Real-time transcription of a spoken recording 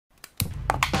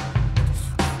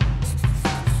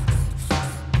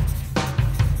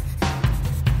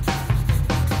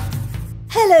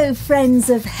Hello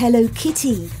friends of Hello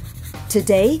Kitty!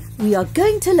 Today we are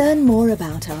going to learn more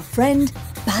about our friend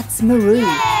Badtz Maru.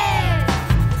 Yay!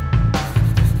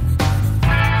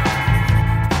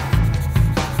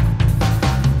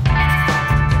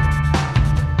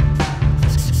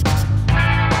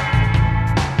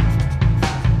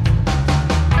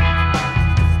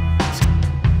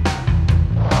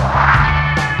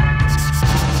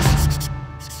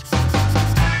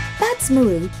 Badtz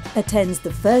Maru attends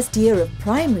the first year of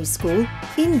primary school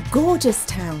in gorgeous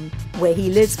town, where he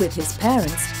lives with his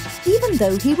parents, even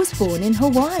though he was born in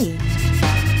Hawaii.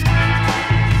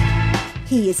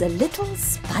 He is a little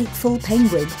spiteful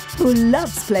penguin who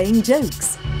loves playing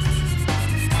jokes.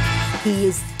 He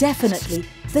is definitely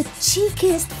the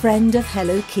cheekiest friend of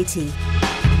Hello Kitty.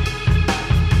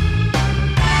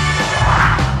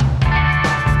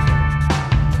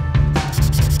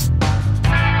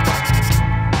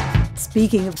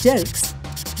 Speaking of jokes,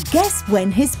 guess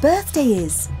when his birthday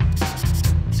is?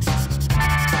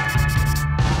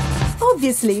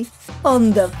 Obviously,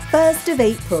 on the 1st of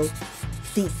April,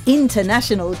 the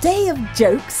International Day of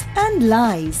Jokes and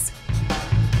Lies.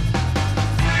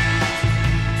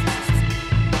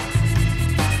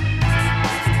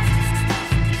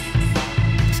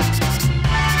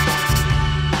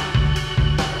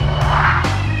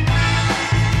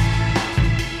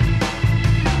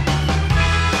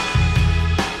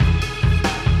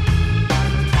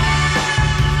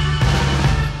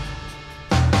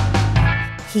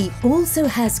 He also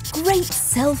has great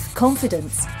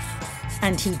self-confidence,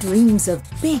 and he dreams of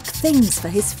big things for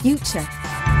his future.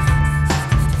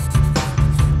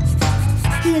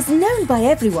 He is known by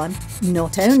everyone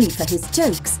not only for his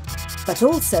jokes, but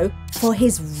also for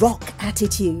his rock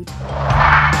attitude.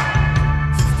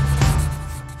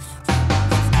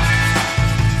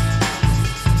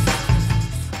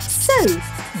 So,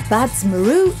 Badtz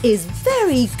Maru is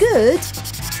very good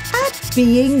at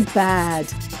being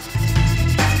bad.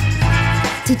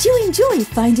 Did you enjoy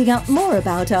finding out more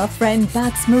about our friend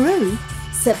Badtz Maru?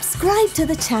 Subscribe to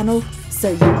the channel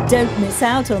so you don't miss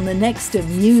out on the next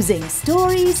amusing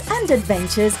stories and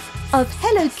adventures of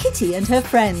Hello Kitty and her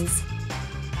friends.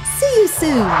 See you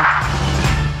soon!